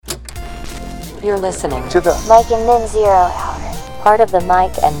You're listening to the Mike and Men Zero Hour, part of the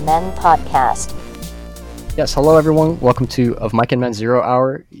Mike and Men podcast. Yes, hello everyone. Welcome to Of Mike and Men Zero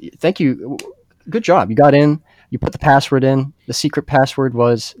Hour. Thank you. Good job. You got in. You put the password in. The secret password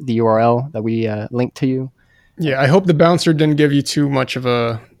was the URL that we linked to you. Yeah, I hope the bouncer didn't give you too many issues.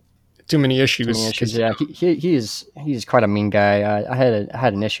 Too many issues. Yeah, he's quite a mean guy. I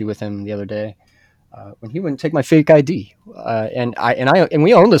had an issue with him the other day when he wouldn't take my fake ID, and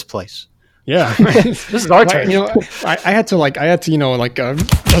we own this place. Yeah, this is our turn. I had to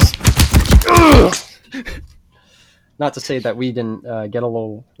just. Not to say that we didn't get a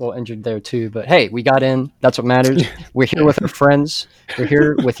little injured there too, but hey, we got in. That's what matters. We're here with our friends. We're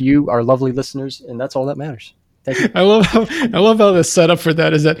here with you, our lovely listeners, and that's all that matters. Thank you. I love how the setup for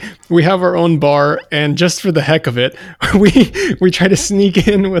that is that we have our own bar, and just for the heck of it, we try to sneak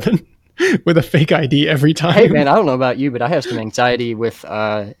in with a fake ID every time. Hey man, I don't know about you, but I have some anxiety with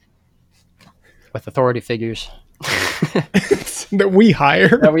authority figures. That we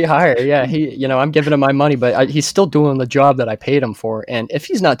hire. Yeah, I'm giving him my money, but he's still doing the job that I paid him for. And if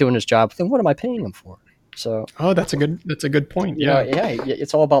he's not doing his job, then what am I paying him for? So, that's a good point. Yeah,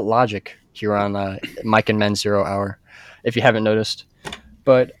 it's all about logic here on Mike and Men Zero Hour, if you haven't noticed.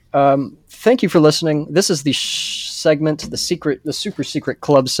 But thank you for listening. This is the segment, the super secret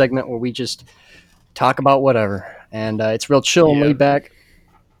club segment, where we just talk about whatever, and it's real chill and laid back.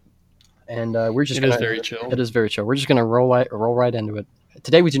 And we're just It is very chill. It is very chill. We're just gonna roll right into it.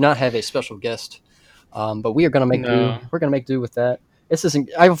 Today we do not have a special guest, but we are gonna make do. We're gonna make do with that. This isn't.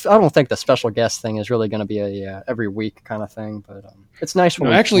 I don't think the special guest thing is really gonna be a every week kind of thing. But it's nice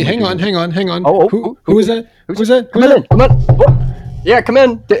when. Actually, hang on. Oh, who is that? Who's that? Come in. Oh. Yeah, come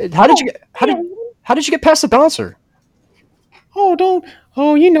in. How did you get past the bouncer? That.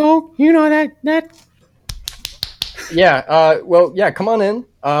 Yeah. Well, yeah. Come on in.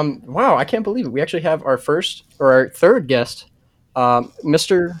 Wow, I can't believe it. We actually have our third guest,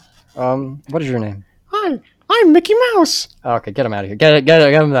 Mr. What is your name? Hi, I'm Mickey Mouse. Okay, get him out of here. Get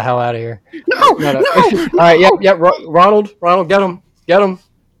him the hell out of here. No. All right, yeah. Ronald, get him.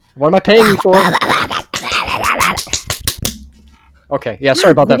 What am I paying you for? Okay, yeah.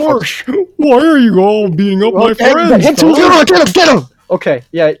 Sorry about that. Folks. Why are you all beating up my friends? Get him. Okay,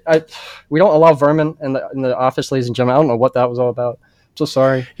 yeah. We don't allow vermin in the office, ladies and gentlemen. I don't know what that was all about. So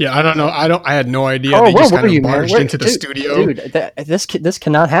sorry. Yeah, I don't know. I had no idea. They just kind of barged into the studio. Dude, this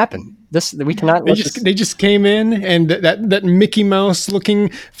cannot happen. We cannot. They just came in, and that Mickey Mouse looking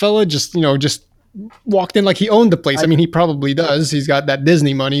fella just walked in like he owned the place. I mean, he probably does. He's got that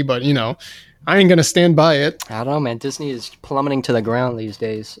Disney money, but I ain't gonna stand by it. I don't know, man. Disney is plummeting to the ground these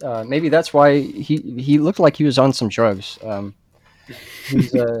days. Maybe that's why he looked like he was on some drugs.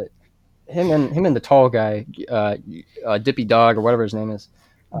 He's him and the tall guy, Dippy Dog or whatever his name is.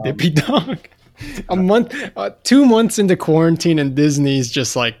 Dippy Dog. 2 months into quarantine, and Disney's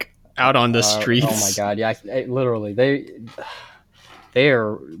just like out on the streets. Oh my god, yeah, literally they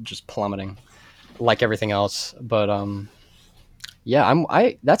are just plummeting, like everything else. But yeah,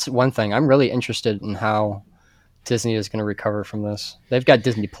 that's one thing. I'm really interested in how Disney is going to recover from this. They've got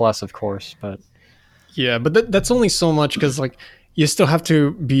Disney Plus, of course, but yeah, but that's only so much because you still have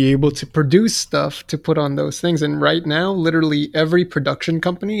to be able to produce stuff to put on those things. And right now, literally every production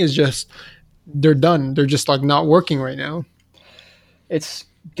company is they're done. They're just like not working right now. It's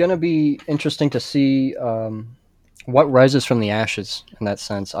going to be interesting to see what rises from the ashes in that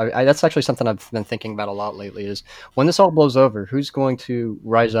sense. That's actually something I've been thinking about a lot lately is when this all blows over, who's going to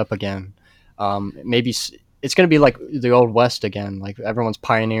rise up again? Maybe it's going to be like the Old West again. Like everyone's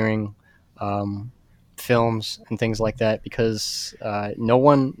pioneering films and things like that because no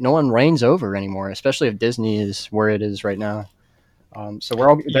one reigns over anymore, especially if Disney is where it is right now. So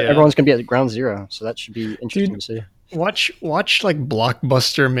everyone's gonna be at ground zero. So that should be interesting to see. Watch like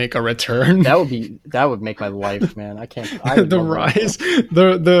Blockbuster make a return. That would make my life, man. I can't. The rise,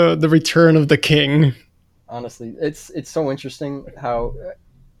 the return of the king. Honestly, it's so interesting how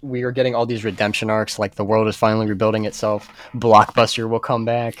we are getting all these redemption arcs, like the world is finally rebuilding itself. Blockbuster will come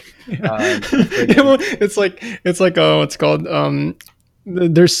back. It's like what's called.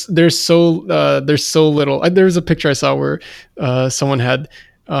 There's so little. There's a picture I saw where someone had.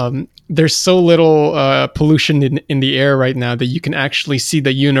 There's so little pollution in the air right now that you can actually see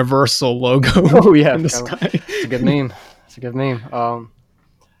the Universal logo. Oh yeah, in the sky. It's a good meme.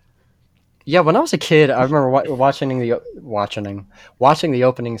 Yeah, when I was a kid, I remember watching the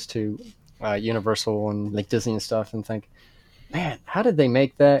openings to Universal and like Disney and stuff, and think, man, how did they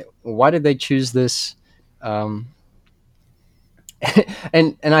make that? Why did they choose this? And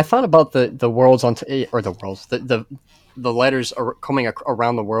I thought about the worlds the the letters are coming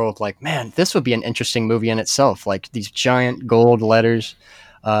around the world. Like, man, this would be an interesting movie in itself. Like these giant gold letters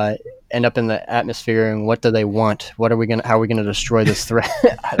end up in the atmosphere, and what do they want? How are we gonna destroy this threat?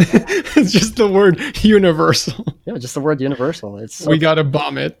 I don't know. It's just the word universal. Yeah, just the word universal. It's We gotta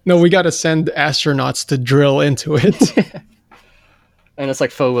bomb it. No, we gotta send astronauts to drill into it. and it's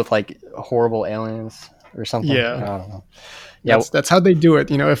like filled with like horrible aliens or something. Yeah. I don't know. Yeah, That's how they do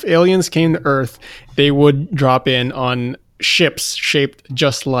it. If aliens came to Earth, they would drop in on ships shaped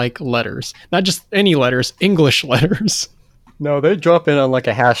just like letters. Not just any letters, English letters. no, they drop in on like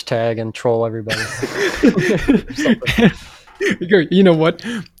a hashtag and troll everybody. You know what?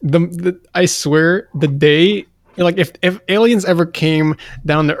 I swear, the day, like, if aliens ever came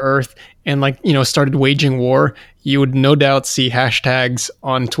down to Earth and started waging war, you would no doubt see hashtags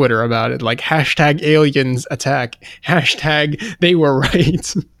on Twitter about it, like hashtag aliens attack, hashtag they were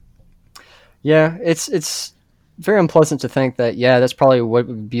right. Yeah, it's very unpleasant to think that, that's probably what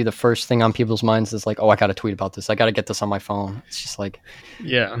would be the first thing on people's minds is like, oh, I got to tweet about this. I got to get this on my phone. It's just like,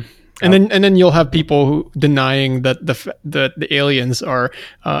 Yeah. And then you'll have people who denying that the aliens are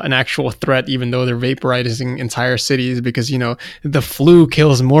an actual threat, even though they're vaporizing entire cities because the flu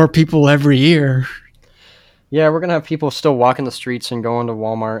kills more people every year. yeah, we're gonna have people still walking the streets and going to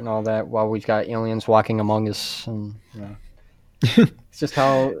Walmart and all that while we've got aliens walking among us, and it's just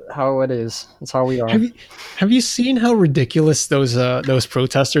how it is. It's how we are. Have you seen how ridiculous those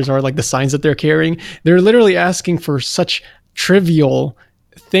protesters are? Like the signs that they're carrying, they're literally asking for such trivial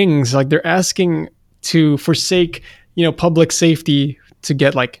things. Like they're asking to forsake public safety to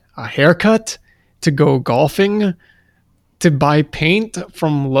get like a haircut, to go golfing, to buy paint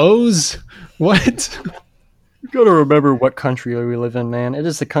from Lowe's. What? You gotta remember what country we live in, man. It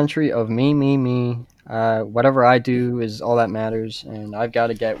is the country of me, me, me. Whatever I do is all that matters, and I've got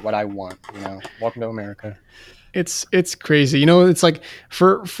to get what I want. Welcome to America. It's crazy. It's like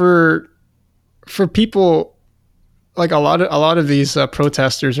for people. Like a lot of these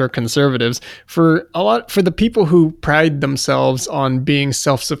protesters are conservatives. For the people who pride themselves on being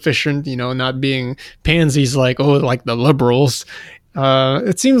self-sufficient, not being pansies like the liberals,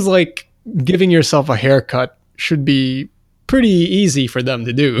 it seems like giving yourself a haircut should be pretty easy for them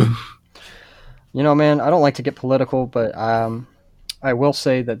to do. Man, I don't like to get political, but I will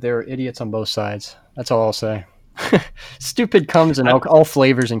say that there are idiots on both sides. That's all I'll say. Stupid comes in all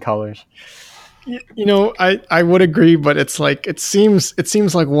flavors and colors. I would agree, but it's like it seems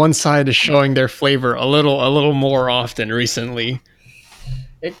like one side is showing their flavor a little more often recently.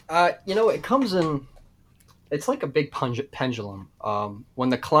 It comes in. It's like a big pendulum. When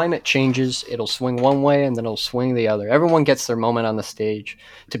the climate changes, it'll swing one way and then it'll swing the other. Everyone gets their moment on the stage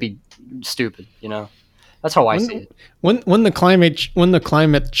to be stupid. That's how I see it. When the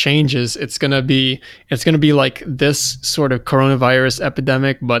climate changes, it's gonna be like this sort of coronavirus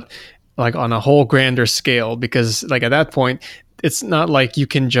epidemic, but like on a whole grander scale, because like at that point, it's not like you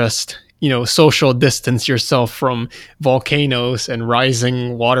can just social distance yourself from volcanoes and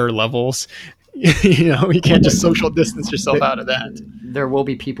rising water levels. You can't just social distance yourself out of that. There will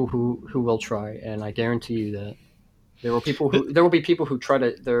be people who will try, and I guarantee you that there will be people who try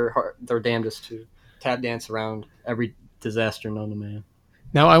their damnedest to tap dance around every disaster known to man.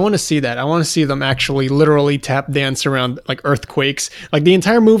 Now I want to see that. I want to see them actually literally tap dance around like earthquakes, like the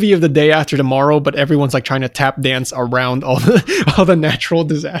entire movie of The Day After Tomorrow, but everyone's like trying to tap dance around all the natural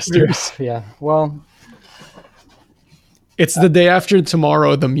disasters. Yeah. Well, it's The Day After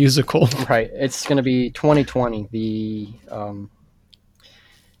Tomorrow, the musical. Right. It's going to be 2020, the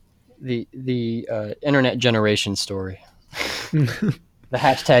internet generation story. The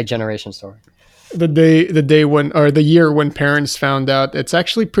hashtag generation story. The day when, or the year when parents found out it's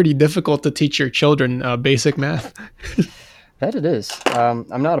actually pretty difficult to teach your children basic math. That it is.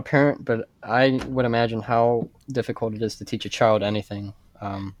 I'm not a parent, but I would imagine how difficult it is to teach a child anything.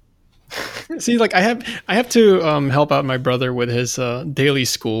 See, like I have to help out my brother with his daily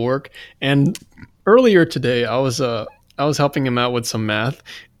schoolwork, and earlier today I was helping him out with some math.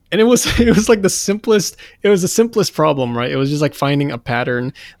 And it was like the simplest problem, right? It was just like finding a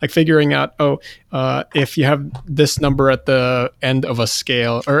pattern, like figuring out, if you have this number at the end of a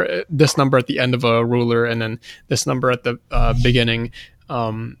scale, or this number at the end of a ruler, and then this number at the beginning,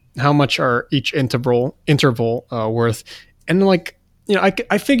 how much are each interval worth? And like,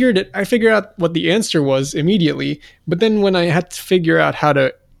 I figured out what the answer was immediately. But then when I had to figure out how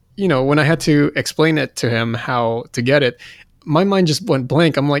to, when I had to explain it to him how to get it, my mind just went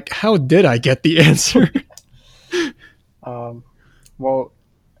blank. I'm like, how did I get the answer? Well,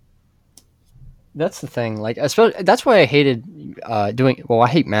 That's the thing. Like, especially that's why I hated doing. Well, I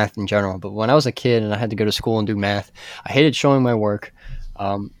hate math in general. But when I was a kid and I had to go to school and do math, I hated showing my work.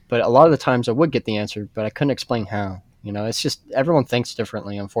 But a lot of the times I would get the answer, but I couldn't explain how. You know, it's just everyone thinks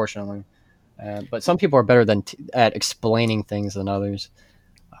differently, unfortunately. But some people are better at explaining things than others,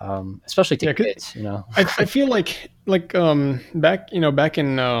 especially to kids. You know, I feel like back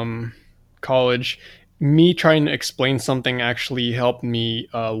in college, me trying to explain something actually helped me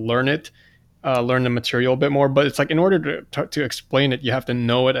learn the material a bit more. But it's like in order to explain it, you have to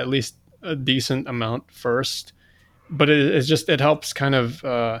know it at least a decent amount first. But it helps kind of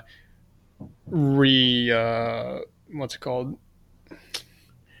what's it called,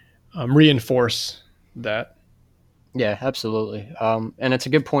 reinforce that. yeah, absolutely. And it's a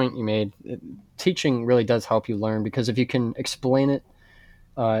good point you made. Teaching really does help you learn because if you can explain it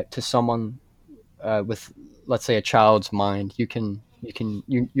to someone with, let's say, a child's mind,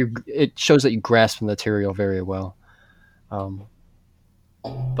 it shows that you grasp the material very well. Um,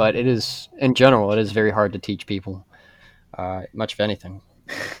 but it is, in general, it is very hard to teach people much of anything,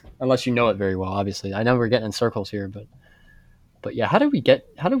 unless you know it very well. Obviously, I know we're getting in circles here, but yeah, how did we get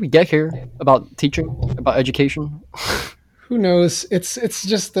here about teaching, about education? Who knows? It's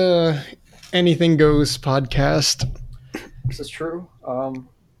just the anything goes podcast. This is true.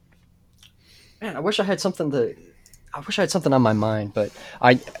 Man, I wish I had something on my mind, but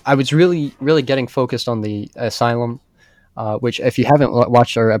I was really getting focused on the asylum, which if you haven't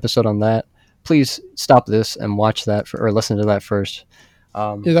watched our episode on that, please stop this and watch that or listen to that first.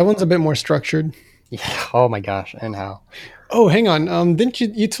 Yeah, that one's a bit more structured. Yeah. Oh my gosh. And how? Oh, hang on. Didn't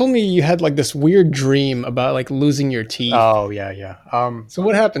you told me you had like this weird dream about like losing your teeth? Oh yeah. So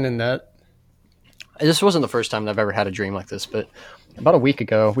what happened in that? This wasn't the first time that I've ever had a dream like this, but about a week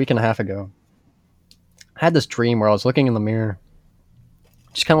and a half ago, I had this dream where I was looking in the mirror,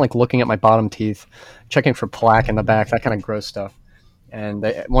 just kind of like looking at my bottom teeth, checking for plaque in the back, that kind of gross stuff. And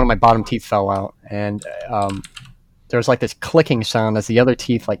one of my bottom teeth fell out, and there was like this clicking sound as the other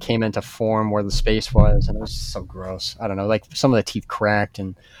teeth like came into form where the space was, and it was so gross. I don't know, like some of the teeth cracked,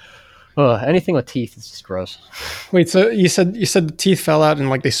 and anything with teeth is just gross. Wait, so you said the teeth fell out and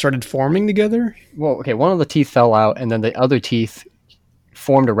like they started forming together? Well, okay, one of the teeth fell out, and then the other teeth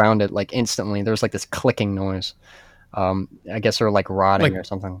formed around it like instantly. There was like this clicking noise. I guess they were like rotting or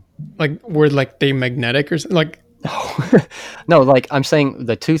something. Like were like they magnetic or something? Like no, like I'm saying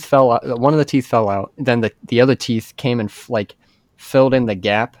the tooth fell out. One of the teeth fell out. Then the other teeth came and like filled in the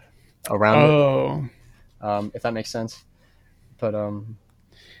gap around it. If that makes sense. But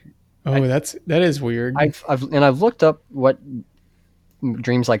that is weird. I've looked up what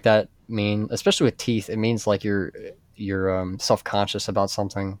dreams like that mean, especially with teeth. It means like you're self-conscious about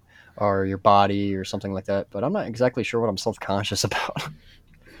something or your body or something like that. But I'm not exactly sure what I'm self-conscious about.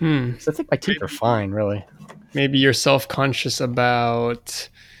 So I think my teeth are fine, really. Maybe you're self-conscious about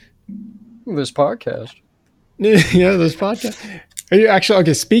this podcast. Yeah, this podcast. Are you actually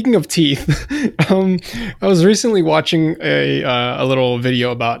okay? Speaking of teeth, I was recently watching a little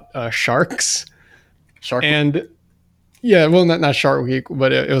video about sharks. And yeah, well, not Shark Week,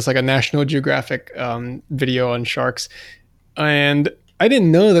 but it was like a National Geographic video on sharks. And I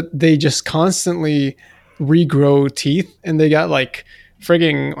didn't know that they just constantly regrow teeth, and they got like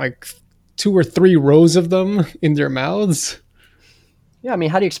frigging like 2 or 3 rows of them in their mouths. Yeah, I mean,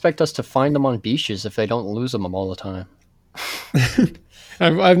 how do you expect us to find them on beaches if they don't lose them all the time?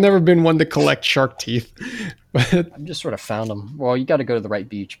 I've never been one to collect shark teeth, but I've just sort of found them. Well, you got to go to the right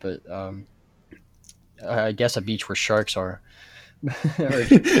beach, but I guess a beach where sharks are.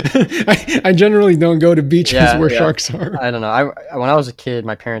 I generally don't go to beaches where sharks are. I don't know. When I was a kid,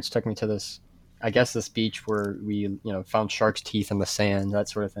 my parents took me to this beach where we found sharks' teeth in the sand, that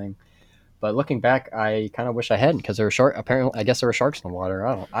sort of thing. But looking back, I kind of wish I hadn't, because there were sharks. Apparently, I guess there were sharks in the water.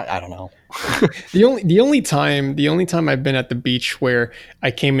 I don't know. The only time I've been at the beach where I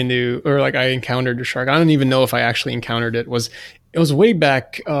came into, or like I encountered a shark, I don't even know if I actually encountered it, was way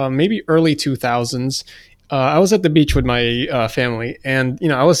back, maybe early 2000s. I was at the beach with my family, and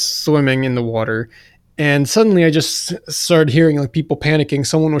I was swimming in the water, and suddenly I just started hearing like people panicking.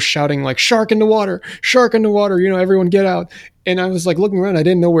 Someone was shouting like, "Shark in the water! Shark in the water! Everyone get out!" And I was like looking around. I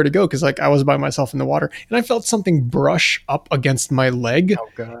didn't know where to go because like I was by myself in the water, and I felt something brush up against my leg. Oh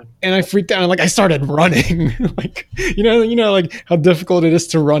God! And I freaked out, and like I started running. Like like how difficult it is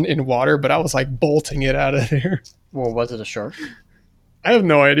to run in water, but I was like bolting it out of there. Well, was it a shark? I have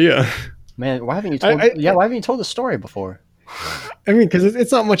no idea. Man, why haven't you told? Why haven't you told the story before? I mean, because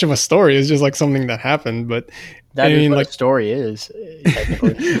it's not much of a story. It's just like something that happened. But That I is mean, what like a story is,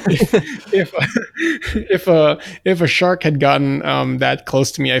 technically. if if a shark had gotten that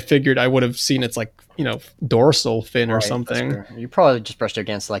close to me, I figured I would have seen its like dorsal fin or Right, that's something. true. You probably just brushed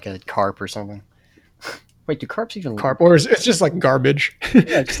against like a carp or something. Wait, do carps even? Carp, or it's just like garbage.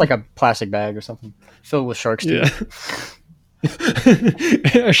 Yeah, just like a plastic bag or something filled with shark's Yeah. teeth.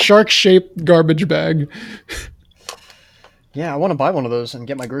 A shark-shaped garbage bag. Yeah, I want to buy one of those and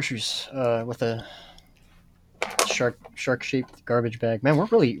get my groceries with a shark-shaped garbage bag. Man, we're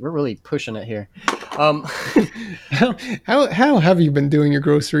really pushing it here. Um, How have you been doing your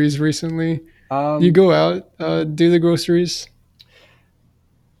groceries recently? Do you um, go out do the groceries?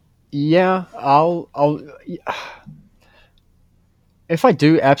 yeah, I'll if I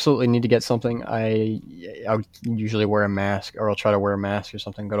do absolutely need to get something, I'll usually wear a mask, or I'll try to wear a mask or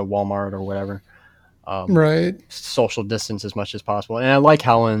something. Go to Walmart or whatever. Right. Social distance as much as possible. And I like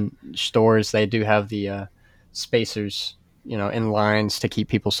how in stores they do have the spacers, in lines to keep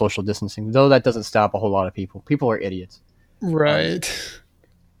people social distancing. Though that doesn't stop a whole lot of people. People are idiots. Right.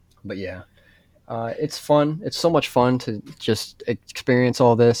 But yeah, it's fun. It's so much fun to just experience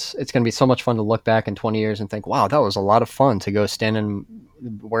all this. It's going to be so much fun to look back in 20 years and think, wow, that was a lot of fun to go stand and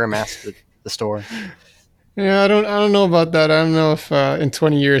wear a mask at the store. Yeah, I don't know about that. I don't know if in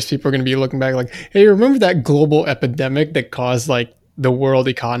 20 years people are going to be looking back like, hey, remember that global epidemic that caused like the world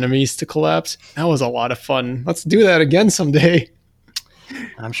economies to collapse? That was a lot of fun. Let's do that again someday.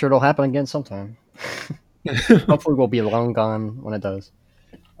 I'm sure it'll happen again sometime. Hopefully we'll be long gone when it does.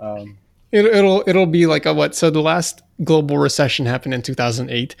 It'll be like a what? So the last global recession happened in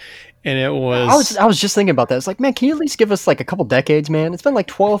 2008, and it was I was just thinking about that. It's like, man, can you at least give us like a couple decades, man? It's been like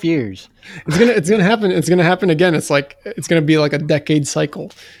 12 years. it's gonna happen. It's gonna happen again. It's like it's gonna be like a decade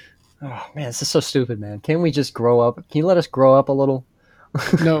cycle. Oh man, this is so stupid, man. Can't we just grow up? Can you let us grow up a little?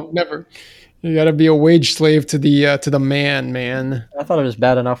 No, never. You got to be a wage slave to the man. I thought it was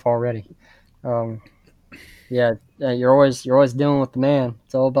bad enough already. Um, yeah, you're always dealing with the man.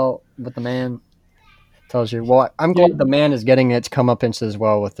 It's all about what the man tells you. Well, I'm glad the man is getting its comeuppance as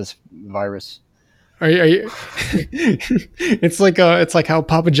well with this virus. Are you it's like how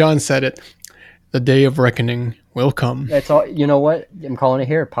Papa John said it. The day of reckoning will come. It's all, you know what? I'm calling it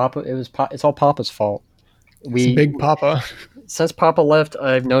here. Papa. It's all Papa's fault. It's Big Papa. Since Papa left,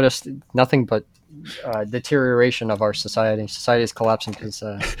 I've noticed nothing but deterioration of our society. Society is collapsing because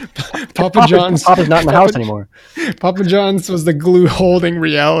Papa's not in the house anymore. Papa John's was the glue holding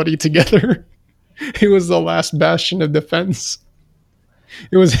reality together. He was the last bastion of defense.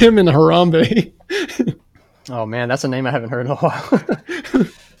 It was him and Harambe. Oh man, that's a name I haven't heard in a while.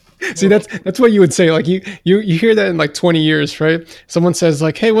 See, that's what you would say. Like you hear that in like 20 years, right? Someone says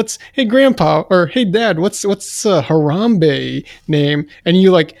like, "Hey, hey grandpa," or "Hey dad, what's Harambe name?" And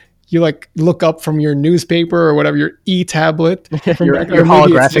you look up from your newspaper or whatever, your e-tablet, your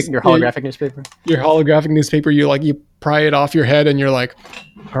holographic newspaper. Your holographic newspaper, you pry it off your head and you're like,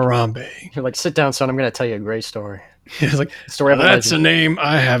 Harambe. You're like, sit down, son. I'm going to tell you a great story. It's like, story that's a name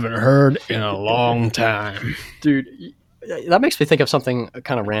I haven't heard in a long time. Dude, that makes me think of something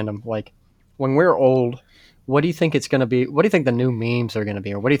kind of random. Like, when we're old, what do you think it's going to be? What do you think the new memes are going to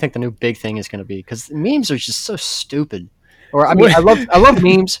be? Or what do you think the new big thing is going to be? Because memes are just so stupid. Or I mean, I love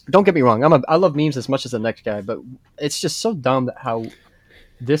memes. Don't get me wrong. I love memes as much as the next guy, but it's just so dumb that how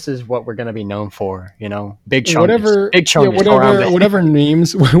this is what we're going to be known for, big chungus.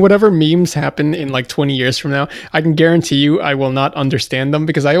 Whatever memes happen in like 20 years from now, I can guarantee you I will not understand them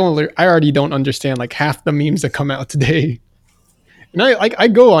because I already don't understand like half the memes that come out today. And I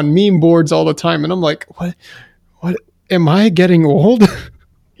go on meme boards all the time and I'm like, what am I getting old?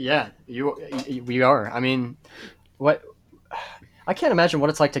 Yeah, we are. I mean, what I can't imagine what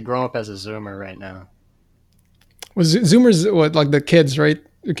it's like to grow up as a Zoomer right now. Was Zoomers what, like the kids, right?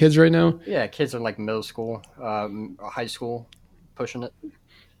 The kids right now? Yeah, kids are like middle school, high school, pushing it.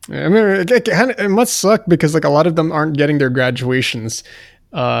 Yeah, I mean, it must suck because like a lot of them aren't getting their graduations.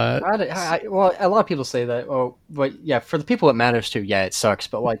 Well, a lot of people say that. Oh, but yeah, for the people it matters to, yeah, it sucks.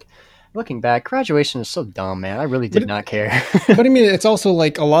 But like looking back, graduation is so dumb, man. I really did not care. But I mean, it's also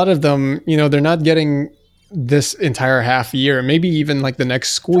like a lot of them, they're not getting this entire half year, maybe even like the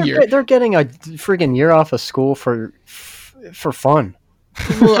next school year. They're getting a freaking year off of school for fun.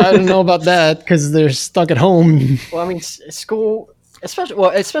 Well, I don't know about that because they're stuck at home. Well, I mean, school,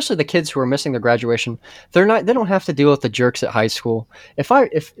 especially the kids who are missing their graduation, they don't have to deal with the jerks at high school.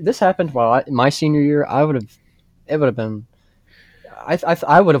 If this happened while my senior year, I would have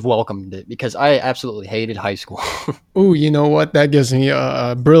welcomed it because I absolutely hated high school. Ooh, you know what? That gives me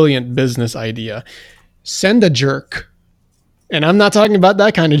a brilliant business idea. Send a jerk. And I'm not talking about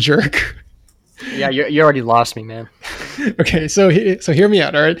that kind of jerk. Yeah, you already lost me, man. Okay, so hear me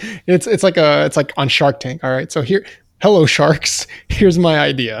out. All right, it's like on Shark Tank. All right, so hello sharks. Here's my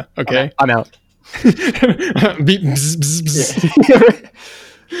idea. Okay, I'm out. Beep, bzz, bzz, bzz.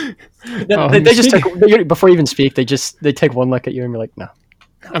 Yeah. They just Speaking, before you even speak, they take one look at you and you're like, no.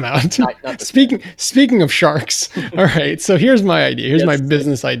 I'm out. Not this Speaking of sharks. All right, so here's my idea. Here's my Yes,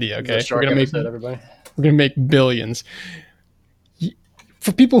 business idea. It's a Okay, shark episode, everybody. we're gonna make billions.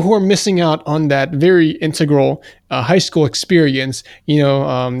 For people who are missing out on that very integral high school experience,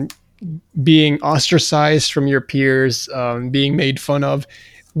 being ostracized from your peers, being made fun of,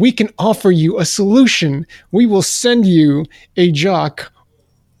 we can offer you a solution. We will send you a jock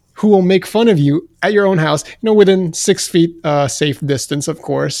who will make fun of you at your own house, within 6 feet safe distance, of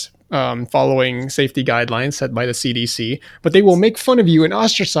course, following safety guidelines set by the CDC. But they will make fun of you and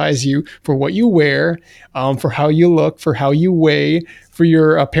ostracize you for what you wear, for how you look, for how you weigh, for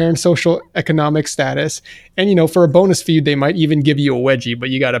your apparent social economic status. And, for a bonus fee, they might even give you a wedgie,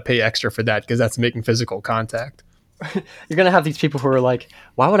 but you got to pay extra for that because that's making physical contact. You're going to have these people who are like,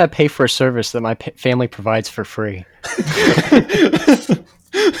 why would I pay for a service that my family provides for free?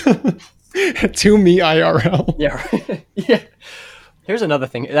 To me, IRL. Yeah. Yeah. Here's another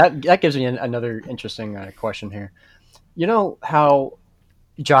thing that gives me another interesting question here. You know how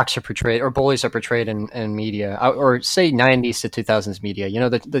jocks are portrayed or bullies are portrayed in media, or say 90s to 2000s media.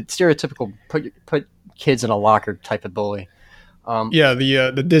 The stereotypical put kids in a locker type of bully.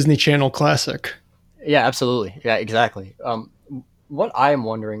 The Disney Channel classic. Yeah, absolutely. Yeah, exactly. What I am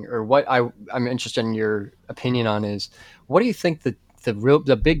wondering, or what I'm interested in your opinion on, is what do you think the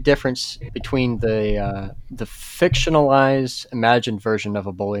big difference between the fictionalized, imagined version of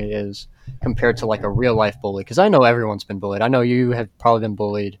a bully is compared to like a real life bully? Because I know everyone's been bullied. I know you have probably been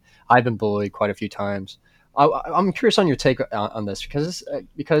bullied. I've been bullied quite a few times. I'm curious on your take on this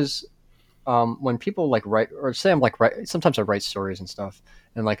because when people like write, or say I'm like sometimes I write stories and stuff,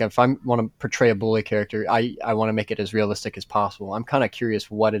 and like if I want to portray a bully character, I want to make it as realistic as possible. I'm kind of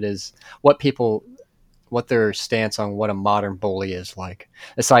curious what it is, what their stance on what a modern bully is like,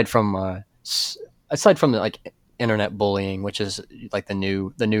 aside from like internet bullying, which is like the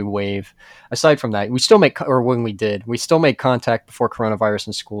new wave. Aside from that, we still make contact before coronavirus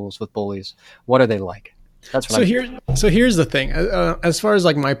in schools with bullies. What are they like? That's what So here's the thing. As far as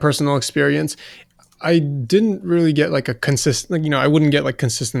like my personal experience, I didn't really get like a consistent, I wouldn't get like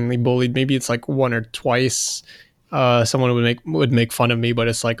consistently bullied. Maybe it's like one or twice. Someone would make fun of me, but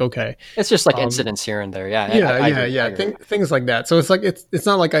it's like, okay, it's just like incidents here and there. Things like that. So it's like it's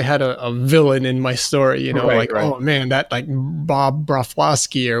not like I had a villain in my story, right. Oh man, that like Bob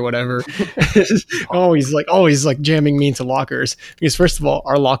Broflovsky or whatever, always like jamming me into lockers, because first of all,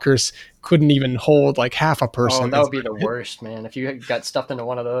 our lockers couldn't even hold like half a person. Oh, that would be the worst, man. If you got stuffed into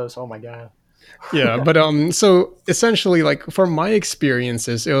one of those, oh my god. Yeah, but so essentially, like from my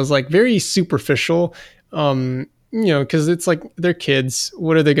experiences, it was like very superficial. Because it's like they're kids.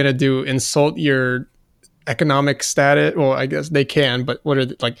 What are they gonna do? Insult your economic status? Well, I guess they can, but what are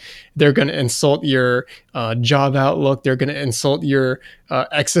they're gonna insult your job outlook. They're gonna insult your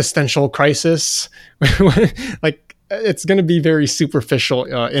existential crisis. Like it's gonna be very superficial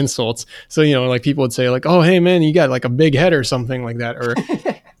insults. So like people would say like, "Oh, hey man, you got like a big head" or something like that, or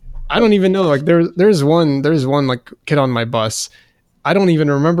I don't even know. Like there's one like kid on my bus. I don't even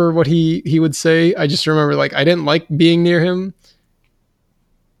remember what he would say. I just remember like I didn't like being near him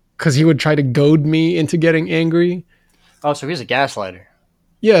because he would try to goad me into getting angry. Oh, so he's a gaslighter.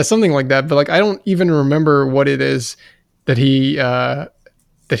 Yeah, something like that. But like I don't even remember what it is that he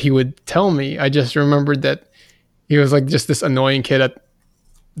would tell me. I just remembered that he was like just this annoying kid at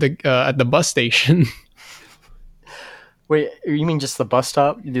the bus station. Wait, you mean just the bus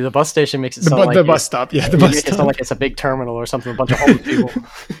stop? The bus station makes it sound like the bus stop. Yeah, the bus stop. It sound like it's a big terminal or something. A bunch of homeless people.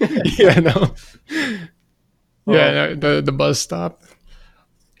 Yeah, no. Yeah, no, the bus stop.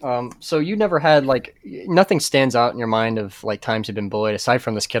 So you never had like nothing stands out in your mind of like times you've been bullied aside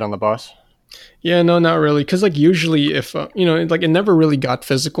from this kid on the bus? Yeah, no, not really. Because like usually, if like it never really got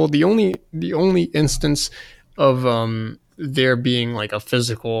physical. The only instance of there being like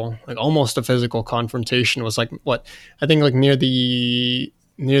almost a physical confrontation was like what I think like near the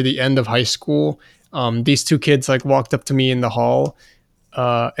end of high school. These two kids like walked up to me in the hall,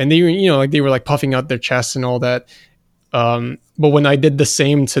 and they were they were like puffing out their chests and all that. But when I did the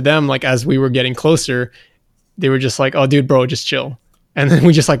same to them, like as we were getting closer, they were just like, "Oh, dude, bro, just chill." And then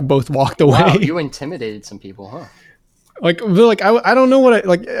we just like both walked away. Wow, you intimidated some people, huh? I don't know what I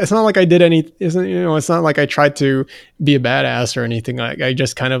like. It's not like I did any. It's not like I tried to be a badass or anything. Like I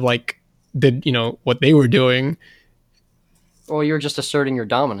just kind of like did what they were doing. Well, you're just asserting your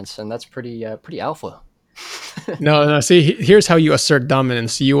dominance, and that's pretty alpha. No. See, here's how you assert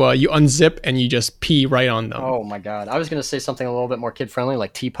dominance. You unzip and you just pee right on them. Oh my god! I was gonna say something a little bit more kid friendly,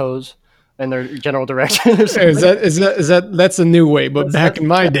 like T-pose, and their general direction. Or something. That's a new way? But back in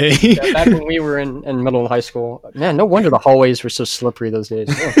my day, yeah, back when we were in middle and high school, man, no wonder the hallways were so slippery those days.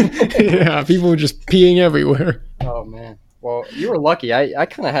 yeah, people were just peeing everywhere. Oh man. Well, you were lucky. I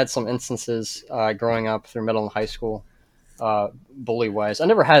kind of had some instances growing up through middle and high school, bully wise. I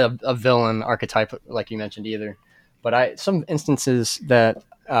never had a villain archetype like you mentioned either, but some instances that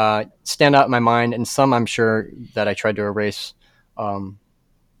stand out in my mind, and some I'm sure that I tried to erase,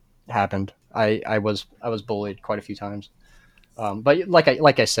 happened. I was bullied quite a few times, but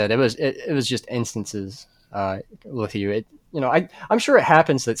like I said, it was just instances with you. I'm sure it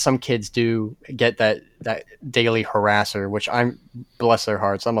happens that some kids do get that daily harasser, which I'm bless their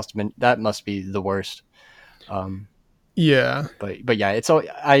hearts. That must be the worst. Yeah, but yeah, it's all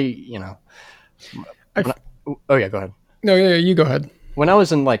oh yeah, go ahead. No, yeah, you go ahead. When I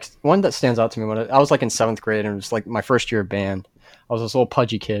was in one that stands out to me when I was in 7th grade, and it was like my first year of band. I was this little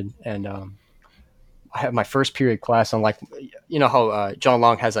pudgy kid, and I had my first period class on how John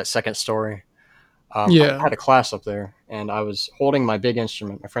Long has that second story. Yeah. I had a class up there, and I was holding my big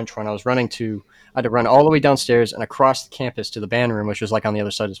instrument, my French horn. I had to run all the way downstairs and across the campus to the band room, which was on the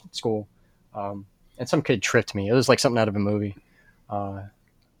other side of school. And some kid tripped me. It was like something out of a movie.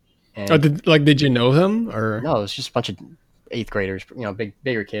 Did you know him or no? It was just a bunch of 8th graders,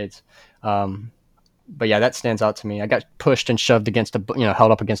 bigger kids. But yeah, that stands out to me. I got pushed and shoved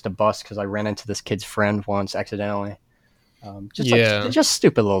held up against a bus because I ran into this kid's friend once accidentally. Just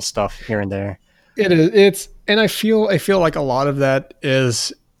stupid little stuff here and there. It is. And I feel like a lot of that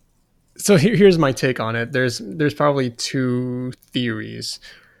is. So here's my take on it. There's probably two theories.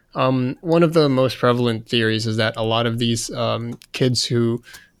 One of the most prevalent theories is that a lot of these kids who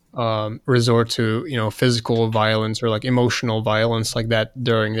resort to physical violence or like emotional violence like that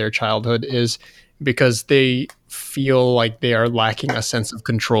during their childhood is because they feel like they are lacking a sense of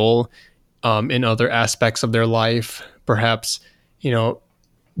control in other aspects of their life. Perhaps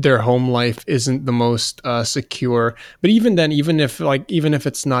their home life isn't the most secure, but even then, even if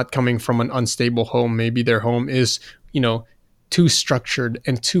it's not coming from an unstable home, maybe their home is too structured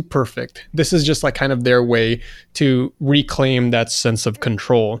and too perfect. This is just kind of their way to reclaim that sense of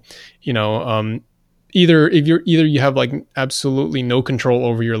control. Either you have absolutely no control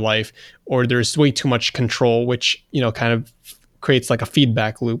over your life, or there's way too much control, which kind of creates a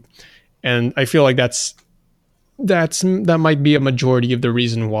feedback loop. And I feel like that might be a majority of the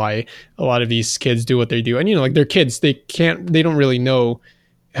reason why a lot of these kids do what they do. And they're kids, they don't really know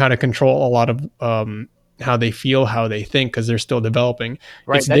how to control a lot of how they feel, how they think, because they're still developing.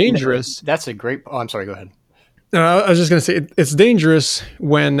 Right. It's dangerous. That's a great. Oh, I'm sorry. Go ahead. I was just going to say it's dangerous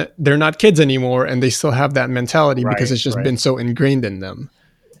when they're not kids anymore and they still have that mentality because it's just been so ingrained in them.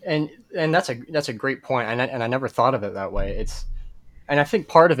 And that's a great point. And I never thought of it that way. And I think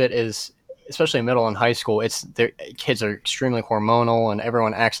part of it is, especially in middle and high school, kids are extremely hormonal and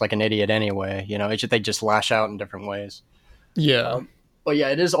everyone acts like an idiot anyway. They just lash out in different ways. Yeah. But yeah,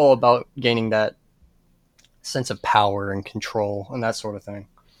 it is all about gaining that sense of power and control and that sort of thing.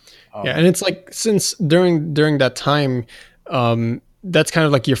 Yeah, and it's since during that time, that's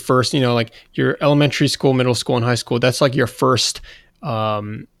kind of your first, your elementary school, middle school, and high school. That's your first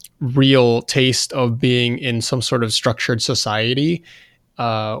real taste of being in some sort of structured society,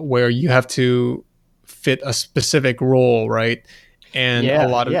 where you have to fit a specific role, right? And a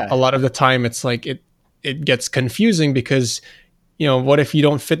lot of the time, it's it gets confusing because what if you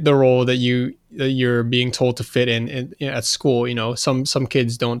don't fit the role that you're being told to fit in at school? Some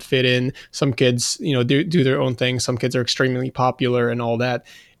kids don't fit in. Some kids, do their own thing. Some kids are extremely popular and all that.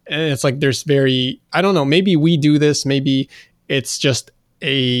 And it's there's I don't know, maybe we do this. Maybe it's just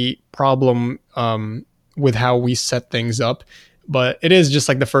a problem with how we set things up. But it is just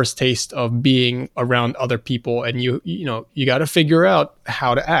the first taste of being around other people, and you got to figure out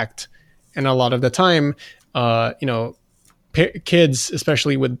how to act. And a lot of the time, kids,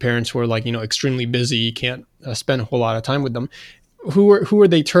 especially with parents who are extremely busy, you can't spend a whole lot of time with them. Who are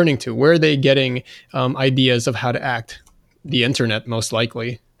they turning to? Where are they getting ideas of how to act? The internet, most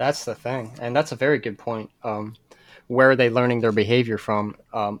likely. That's the thing, and that's a very good point. Where are they learning their behavior from?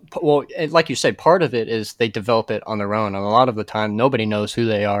 Well, like you said, part of it is they develop it on their own, and a lot of the time, nobody knows who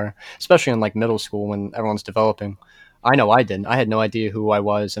they are, especially in middle school when everyone's developing. I know I didn't. I had no idea who I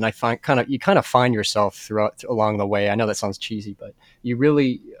was, and you kind of find yourself along the way. I know that sounds cheesy, but you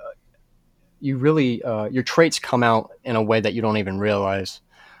really, your traits come out in a way that you don't even realize.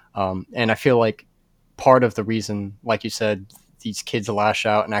 And I feel like part of the reason, like you said, these kids lash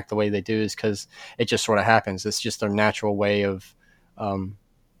out and act the way they do is because it just sort of happens. It's just their natural way um,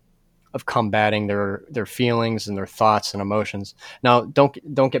 of combating their feelings and their thoughts and emotions. Now, don't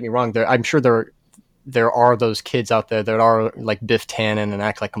get me wrong. I'm sure there are those kids out there that are like Biff Tannen and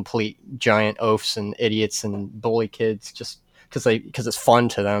act like complete giant oafs and idiots and bully kids just because it's fun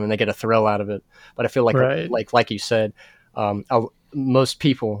to them and they get a thrill out of it. But I feel like Right. like you said, most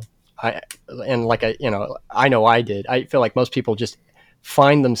people, I and like I know I did. I feel like most people just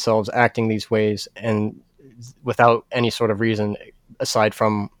find themselves acting these ways and without any sort of reason aside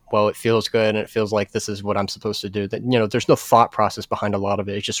from, well, it feels good and it feels like this is what I'm supposed to do. That there's no thought process behind a lot of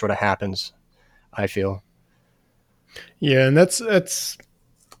it. It just sort of happens, I feel. Yeah, and that's I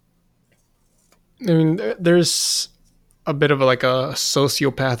mean, there's a bit of like a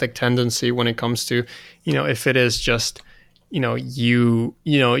sociopathic tendency when it comes to, if it is just,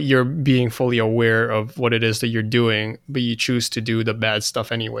 you're being fully aware of what it is that you're doing, but you choose to do the bad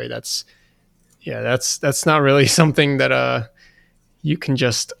stuff anyway. That's not really something that you can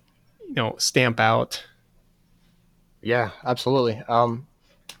just, stamp out. Yeah, absolutely.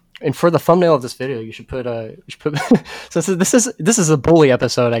 And for the thumbnail of this video, you should put so this is a bully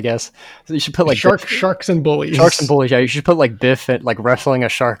episode, I guess. So you should put like sharks and bullies. Sharks and bullies. Yeah, you should put like Biff at like wrestling a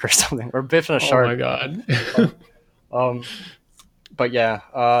shark or something, or Biff and a shark. Oh my god. But yeah,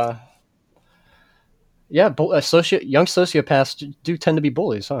 young sociopaths do tend to be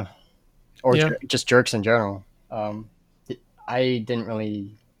bullies, huh? Or just jerks in general. I didn't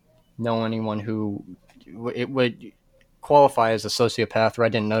really know anyone who it would qualify as a sociopath, or I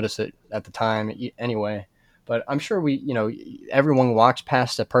didn't notice it at the time anyway. But I'm sure everyone walks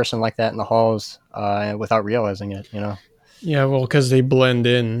past a person like that in the halls without realizing it, Yeah, well, because they blend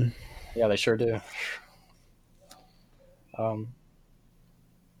in. Yeah, they sure do. Well,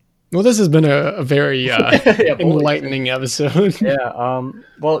 this has been a very enlightening episode. Yeah.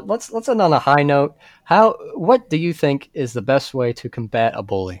 Well, let's end on a high note. What do you think is the best way to combat a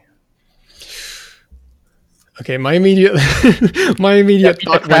bully? Okay, my immediate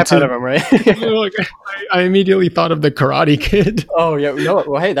thought went to him, right? I immediately thought of the Karate Kid. Oh yeah,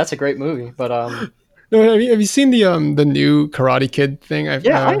 well, hey, that's a great movie. But no, have you seen the new Karate Kid thing? I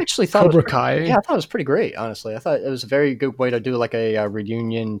actually thought Cobra Kai. Yeah, I thought it was pretty great. Honestly, I thought it was a very good way to do like a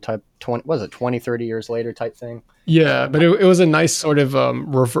reunion type 20, 30 years later type thing. Yeah, but it was a nice sort of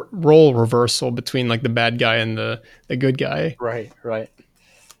role reversal between like the bad guy and the good guy. Right.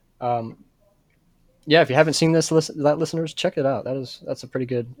 Yeah, if you haven't seen listeners, check it out. That's a pretty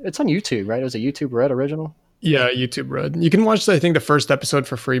good. It's on YouTube, right? It was a YouTube Red original. Yeah, YouTube Red. You can watch I think the first episode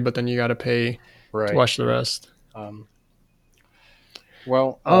for free, but then you got to pay to watch the rest. Mr.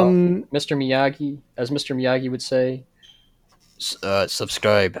 Miyagi, as Mr. Miyagi would say,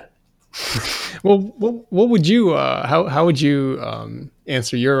 subscribe. Well, what would you? How would you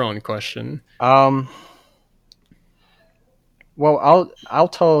answer your own question? Well, I'll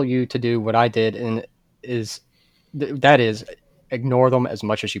tell you to do what I did, and that is ignore them as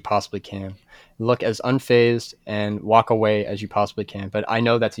much as you possibly can. Look as unfazed and walk away as you possibly can. But I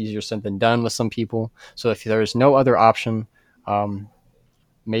know that's easier said than done with some people. So if there is no other option,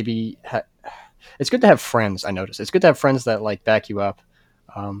 maybe it's good to have friends. I notice it's good to have friends that like back you up.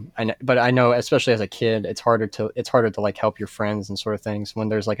 But I know, especially as a kid, it's harder to like help your friends and sort of things when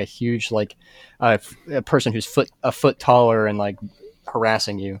there's like a huge like a person who's a foot taller and like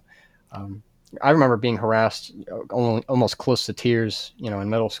harassing you. I remember being harassed almost close to tears, in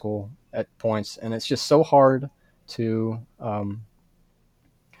middle school at points, and it's just so hard to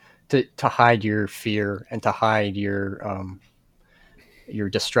hide your fear and to hide your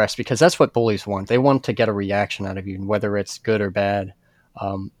distress, because that's what bullies want. They want to get a reaction out of you, whether it's good or bad.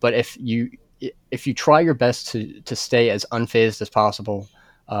 But if you try your best to stay as unfazed as possible,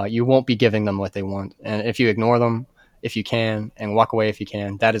 you won't be giving them what they want. And if you ignore them, if you can, and walk away if you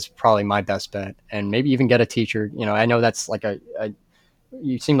can, that is probably my best bet. And maybe even get a teacher. I know that's like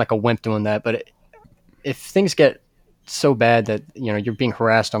you seem like a wimp doing that, but if things get so bad that you're being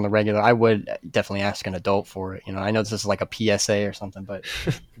harassed on the regular, I would definitely ask an adult for it. I know this is like a PSA or something, but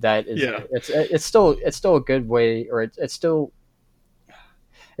that is it's still a good way, or it's still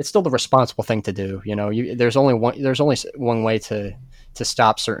the responsible thing to do. There's only one way to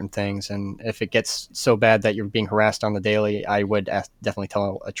stop certain things, and if it gets so bad that you're being harassed on the daily, I would definitely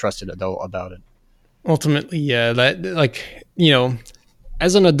tell a trusted adult about it. Ultimately, yeah, that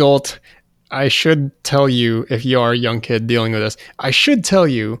as an adult, I should tell you, if you are a young kid dealing with this, I should tell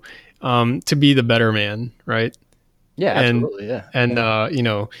you to be the better man, right? Yeah, absolutely. Yeah, and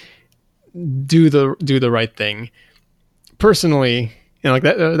do the right thing. Personally, like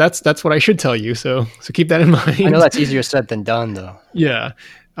that. That's what I should tell you. So keep that in mind. I know that's easier said than done, though. Yeah.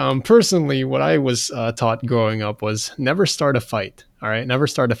 Personally, what I was taught growing up was never start a fight. All right, never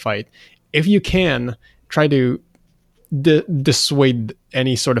start a fight. If you can, try to dissuade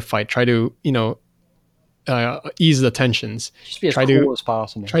any sort of fight. Try to ease the tensions. Just be as cool as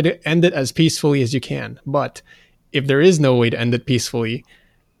possible. Try to end it as peacefully as you can. But if there is no way to end it peacefully,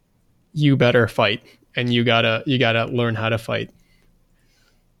 you better fight, and you gotta learn how to fight.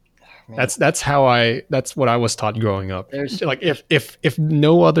 Man. That's what I was taught growing up. Like if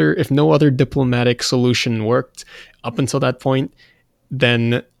no other diplomatic solution worked up until that point,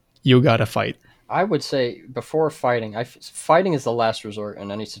 then you gotta fight. I would say before fighting, fighting is the last resort in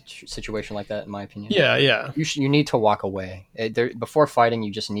any situation like that, in my opinion. Yeah. You need to walk away. Before fighting,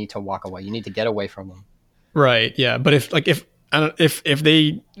 you just need to walk away. You need to get away from them. Right. Yeah. But if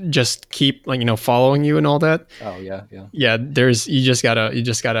they just keep following you and all that. Oh yeah. Yeah. You just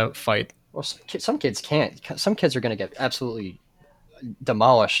gotta fight. Well, some kids can't. Some kids are gonna get absolutely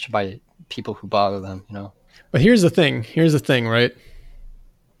demolished by people who bother them. But here's the thing, right?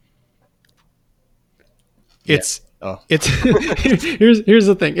 It's here's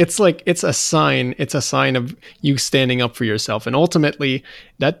the thing. It's a sign of you standing up for yourself, and ultimately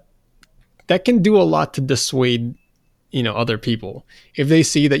that can do a lot to dissuade other people if they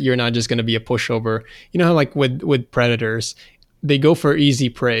see that you're not just going to be a pushover. How like with predators, they go for easy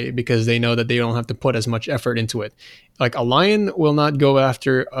prey because they know that they don't have to put as much effort into it. Like a lion will not go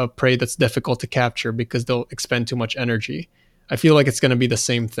after a prey that's difficult to capture because they'll expend too much energy. I feel like it's going to be the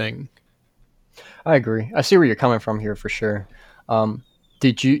same thing. I agree. I see where you're coming from here for sure. Do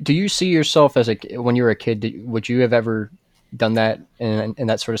you see yourself when you were a kid? Would you have ever done that in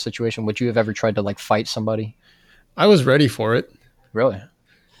that sort of situation? Would you have ever tried to like fight somebody? I was ready for it. Really?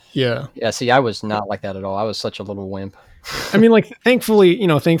 Yeah. Yeah. See, I was not like that at all. I was such a little wimp. I mean, like, thankfully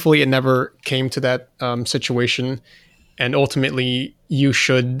it never came to that situation, and ultimately you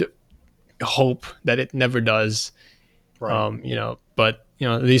should hope that it never does. Right. But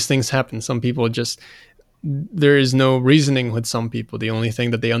these things happen. Some people there is no reasoning with some people. The only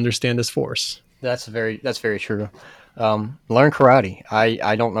thing that they understand is force. That's very true. Learn karate.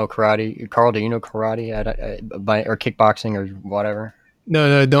 I don't know karate. Carl, do you know karate or kickboxing or whatever?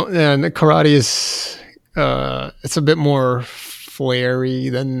 No, don't. Karate is it's a bit more flary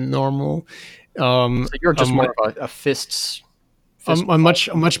than normal. So you're just more of a fists. A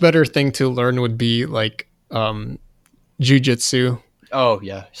much better thing to learn would be like jiu-jitsu. Oh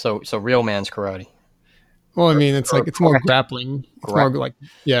yeah, so real man's karate. Well, I mean, it's more grappling. It's more like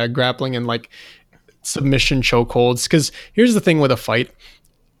grappling and like submission chokeholds. Because here's the thing with a fight: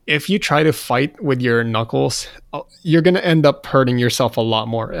 if you try to fight with your knuckles, you're gonna end up hurting yourself a lot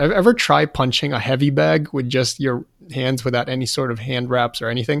more. Ever try punching a heavy bag with just your hands without any sort of hand wraps or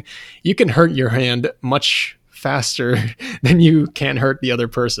anything? You can hurt your hand much faster than you can hurt the other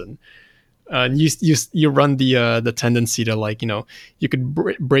person. You run the tendency to you could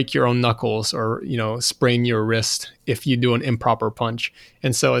break your own knuckles or sprain your wrist if you do an improper punch,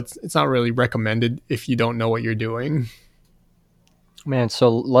 and so it's not really recommended if you don't know what you're doing. Man, so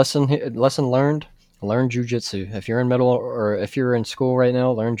lesson learned: learn jiu-jitsu. If you're in middle or if you're in school right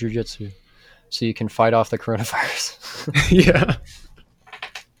now, learn jiu-jitsu so you can fight off the coronavirus. Yeah.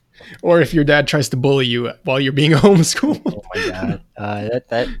 Or if your dad tries to bully you while you're being homeschooled. Oh my god,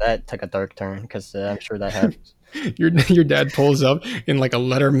 that took a dark turn because I'm sure that happens. Your dad pulls up in like a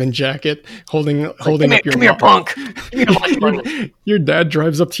Letterman jacket, holding up your. Come here, punk! Your dad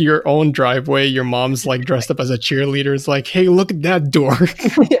drives up to your own driveway. Your mom's like dressed up as a cheerleader. It's like, hey, look at that dork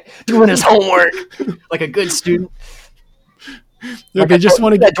doing his homework like a good student. Yeah, they just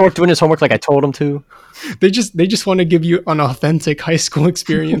want to that dork doing his homework like I told him to. They just want to give you an authentic high school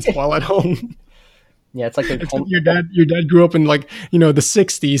experience while at home. Yeah, it's like your dad grew up in the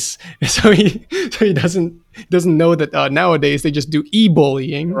 60s, so he doesn't know that nowadays they just do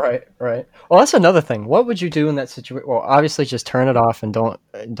e-bullying. Right. Well, that's another thing. What would you do in that situation? Well, obviously just turn it off and don't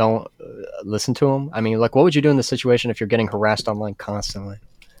listen to them. I mean, like, what would you do in the situation if you're getting harassed online constantly?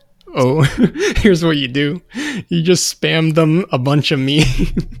 Oh, here's what you do. You just spam them a bunch of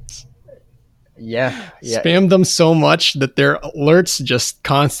memes. Yeah. Spam them so much that their alerts just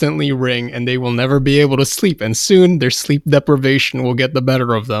constantly ring and they will never be able to sleep. And soon their sleep deprivation will get the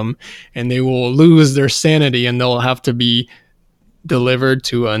better of them and they will lose their sanity and they'll have to be delivered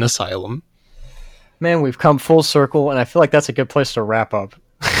to an asylum. Man, we've come full circle and I feel like that's a good place to wrap up.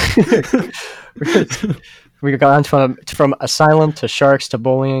 We've gone from asylum to sharks to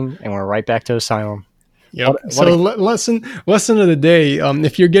bullying and we're right back to asylum. Yep. Lesson of the day.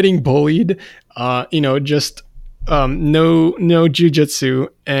 If you're getting bullied, just know jujitsu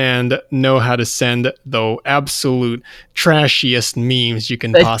and know how to send the absolute trashiest memes you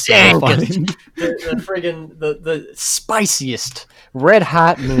can possibly dankest, find. the friggin' the spiciest red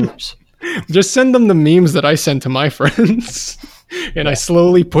hot memes. Just send them the memes that I send to my friends, and I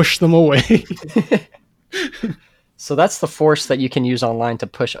slowly push them away. So that's the force that you can use online to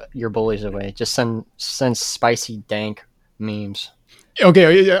push your bullies away. Just send spicy, dank memes.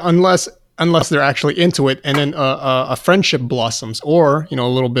 Okay, unless they're actually into it, and then a friendship blossoms, or a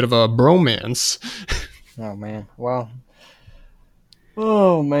little bit of a bromance. Oh man, well,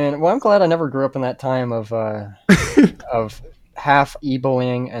 I'm glad I never grew up in that time of half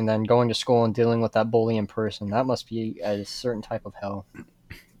e-bullying and then going to school and dealing with that bully in person. That must be a certain type of hell.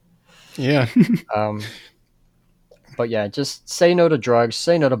 Yeah. But yeah, just say no to drugs,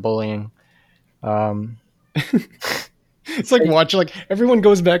 say no to bullying. It's like watch, like everyone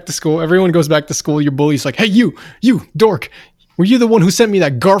goes back to school. Your bully's like, "Hey, you dork, were you the one who sent me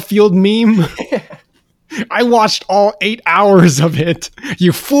that Garfield meme? I watched all 8 hours of it.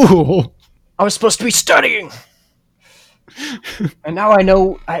 You fool! I was supposed to be studying, and now I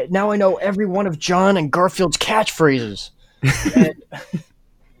know. Now I know every one of John and Garfield's catchphrases.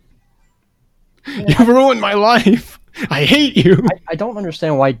 You ruined my life. I hate you." I don't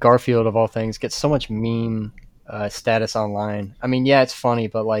understand why Garfield, of all things, gets so much meme status online. I mean, yeah, it's funny,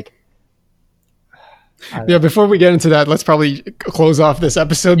 but like, yeah. Before we get into that, let's probably close off this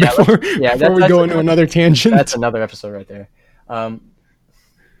episode before we go into another tangent. That's another episode right there.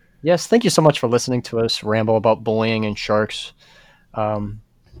 Yes, thank you so much for listening to us ramble about bullying and sharks.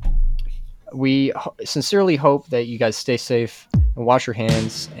 We sincerely hope that you guys stay safe and wash your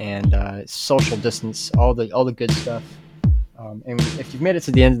hands and social distance, all the good stuff. And if you've made it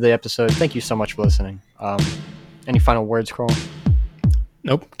to the end of the episode, thank you so much for listening. Any final words, Carl?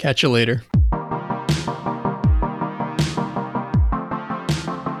 Nope. Catch you later.